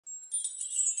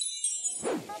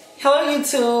Hello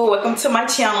YouTube, welcome to my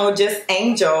channel, Just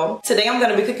Angel. Today I'm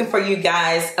going to be cooking for you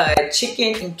guys a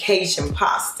chicken and Cajun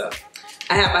pasta.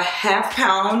 I have a ½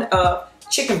 pound of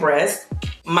chicken breast,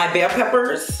 my bell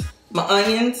peppers, my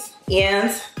onions,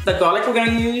 and the garlic we're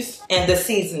going to use, and the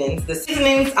seasonings. The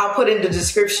seasonings I'll put in the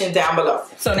description down below.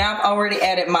 So now I've already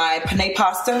added my penne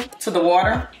pasta to the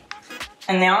water,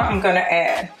 and now I'm going to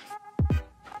add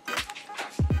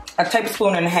a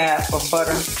tablespoon and a half of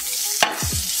butter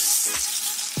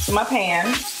to my pan.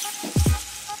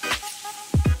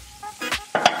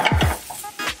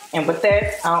 And with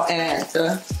that, I'll add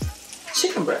the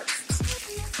chicken breast.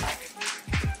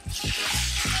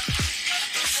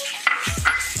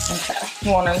 Okay,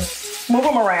 you want to move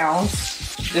them around,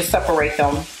 just separate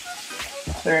them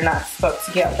so they're not stuck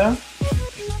together.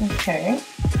 Okay.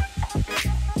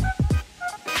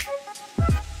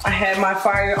 I had my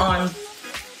fire on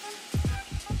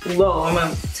low. I'm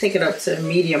gonna take it up to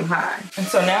medium high. And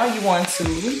so now you want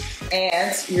to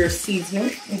add your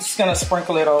seasoning. I'm just gonna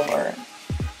sprinkle it over.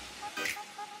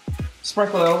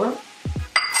 Sprinkle it over.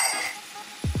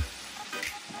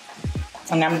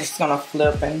 And I'm just gonna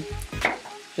flip and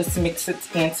just mix it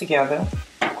in together.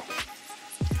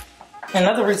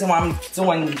 Another reason why I'm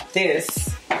doing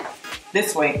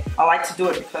this way, I like to do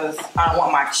it because I don't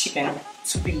want my chicken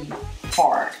to be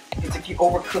hard. Because if you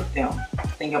overcook them,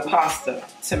 then your pasta,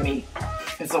 to me,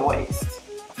 is a waste.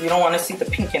 You don't want to see the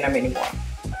pink in them anymore.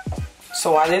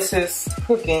 So while this is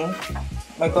cooking, I'm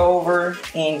gonna go over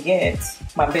and get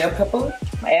my bell pepper,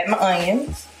 add my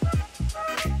onions,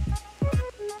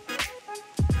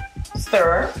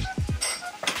 stir,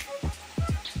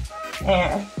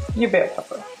 and your bell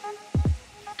pepper.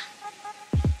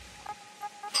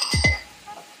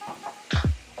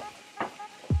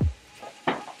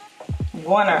 You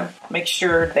want to make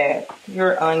sure that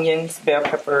your onions, bell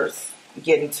peppers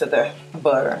get into the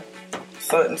butter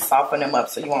so it can soften them up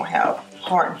so you won't have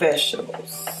hard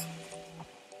vegetables.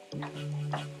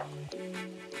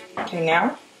 Okay,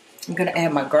 now I'm going to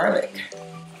add my garlic.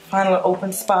 Find a little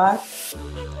open spot.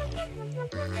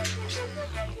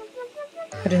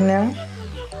 Put it in there.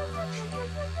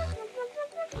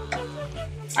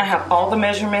 I have all the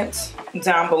measurements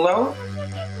down below.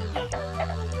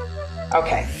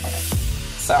 Okay.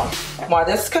 So, while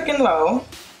this is cooking low,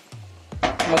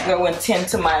 I'm gonna go and tend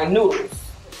to my noodles.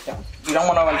 You don't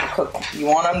want to undercook them. You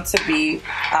want them to be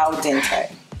al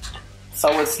dente.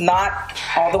 So it's not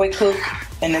all the way cooked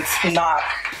and it's not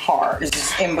hard. It's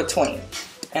just in between.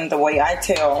 And the way I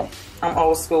tell, I'm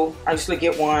old school. I usually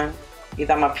get one.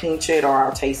 Either I'm gonna pinch it or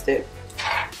I'll taste it.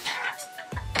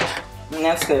 And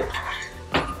that's good.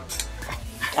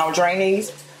 I'll drain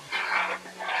these.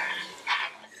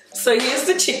 So here's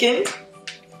the chicken.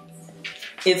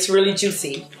 It's really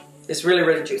juicy. It's really,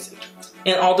 really juicy.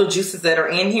 And all the juices that are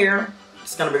in here,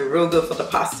 it's gonna be real good for the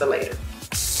pasta later.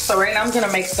 So right now I'm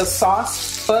gonna make the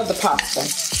sauce for the pasta.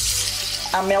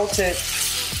 I melted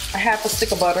a ½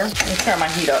 stick of butter and turn my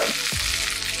heat up.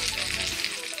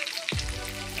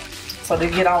 So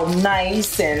they get all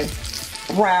nice and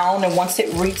brown, and once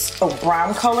it reaches a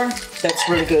brown color, that's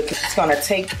really good because it's gonna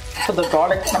take to the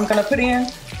garlic I'm gonna put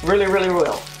in really, really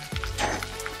well.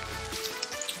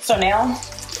 So now,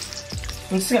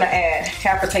 I'm just gonna add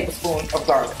 ½ a tablespoon of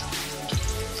garlic.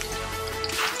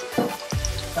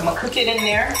 I'm gonna cook it in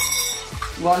there.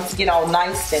 You want it to get all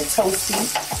nice and toasty.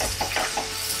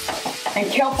 And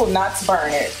careful not to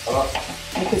burn it.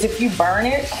 Because if you burn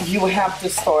it, you will have to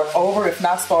start over. If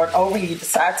not start over, you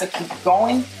decide to keep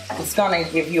going, it's gonna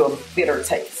give you a bitter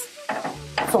taste.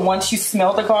 So once you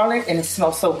smell the garlic, and it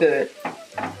smells so good,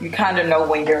 you kind of know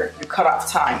when your cutoff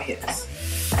time is.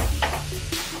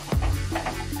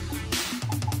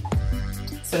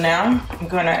 So now I'm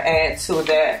gonna add to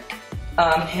that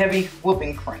heavy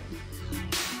whipping cream.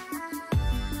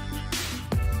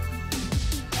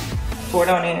 Pour it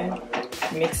on in,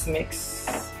 mix,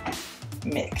 mix,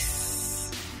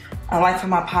 mix. I like for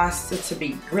my pasta to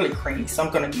be really creamy, so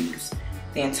I'm gonna use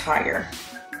the entire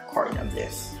carton of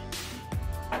this.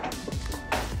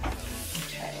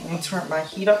 Okay, I'm gonna turn my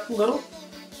heat up a little.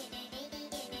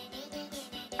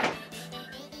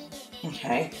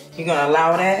 Okay, you're gonna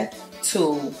allow that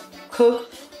to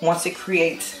cook. Once it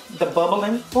creates the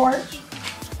bubbling part,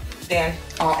 then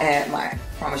I'll add my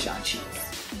Parmesan cheese.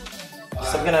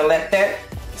 So I'm gonna let that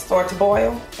start to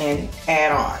boil and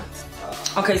add on.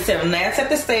 Okay, so that's at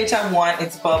the stage I want.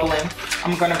 It's bubbling.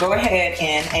 I'm gonna go ahead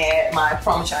and add my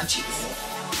Parmesan cheese.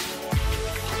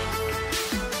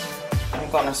 I'm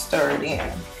gonna stir it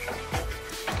in.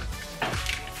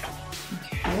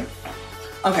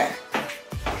 Okay.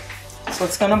 So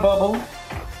it's gonna bubble.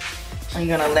 I'm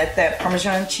gonna let that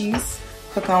Parmesan cheese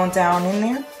cook on down in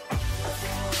there.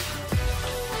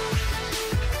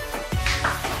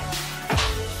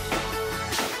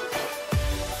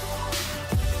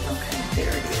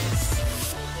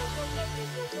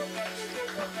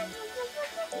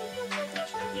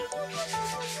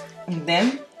 And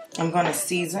then I'm gonna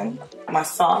season my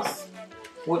sauce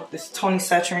with this Tony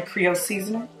Saturated Creole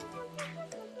seasoning.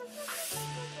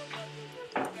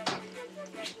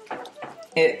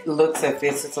 It looks as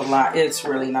if it's a lot. It's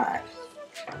really not.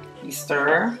 You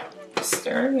stir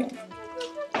it.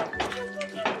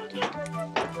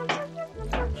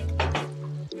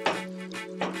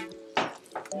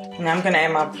 Now I'm gonna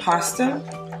add my pasta.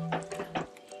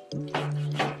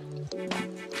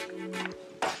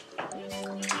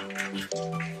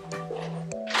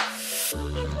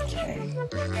 Okay.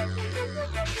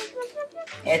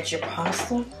 Add your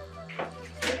pasta.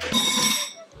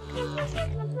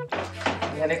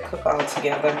 Let it cook all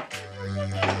together.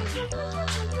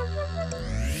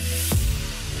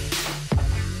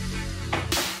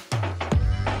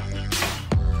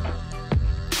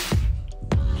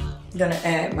 I'm gonna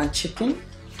add my chicken.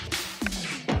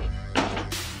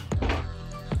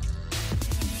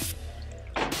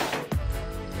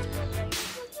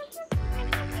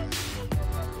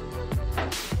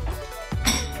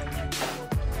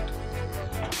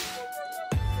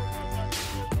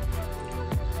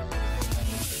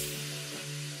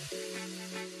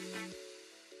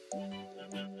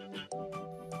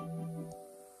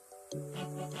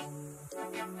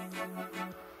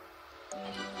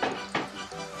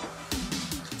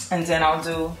 And then I'll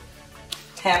do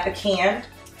half a can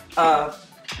of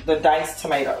the diced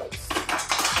tomatoes.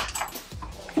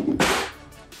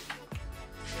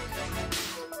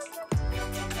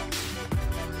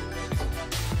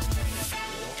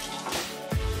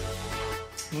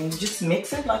 And you just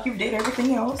mix it like you did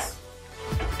everything else.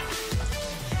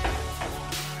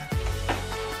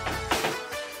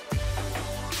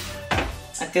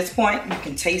 At this point, you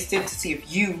can taste it to see if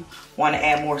you want to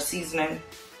add more seasoning.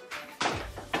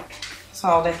 So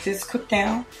I'll let this cook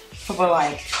down for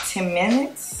like 10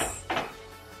 minutes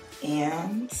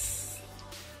and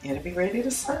it'll be ready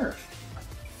to serve.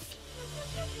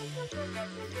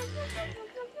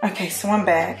 Okay, so I'm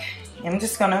back. I'm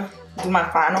just gonna do my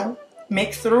final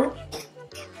mix through.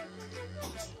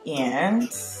 And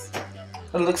it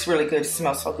looks really good. It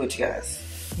smells so good, you guys.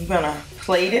 I'm gonna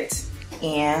plate it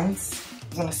and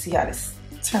I'm gonna see how this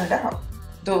turned out.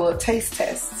 Do a little taste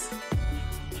test.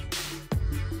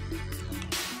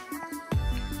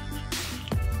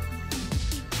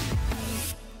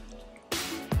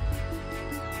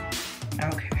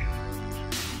 Okay.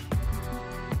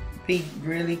 Be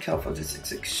really careful. This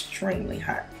is extremely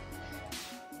hot.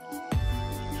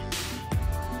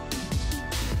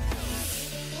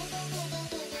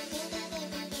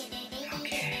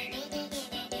 Okay.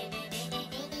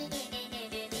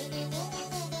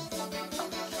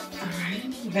 Alright,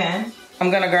 then I'm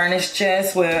gonna garnish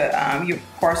just with your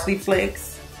parsley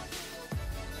flakes.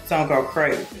 So don't go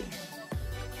crazy.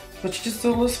 But you just do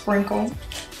a little sprinkle.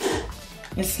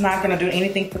 It's not gonna do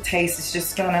anything for taste. It's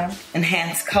just gonna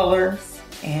enhance colors.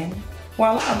 And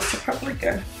voila, it's a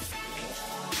paprika.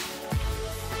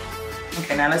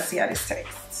 Okay, now let's see how this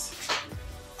tastes.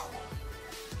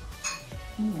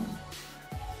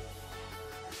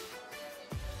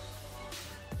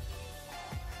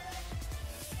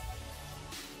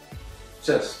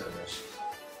 Just delicious.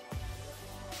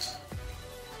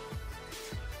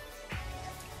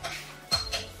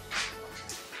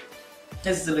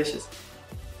 It's delicious.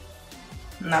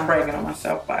 I'm not bragging on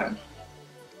myself, but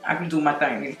I can do my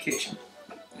thing in the kitchen.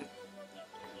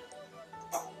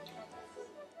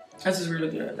 This is really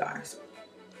good, guys.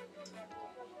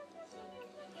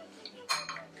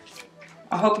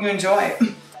 I hope you enjoy it.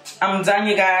 I'm done,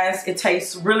 you guys. It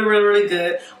tastes really, really, really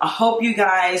good. I hope you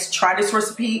guys try this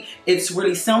recipe. It's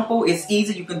really simple. It's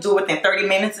easy. You can do it within 30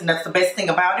 minutes, and that's the best thing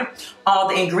about it. All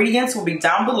the ingredients will be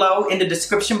down below in the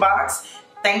description box.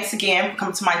 Thanks again for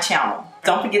coming to my channel.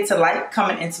 Don't forget to like,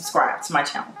 comment, and subscribe to my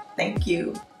channel. Thank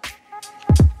you.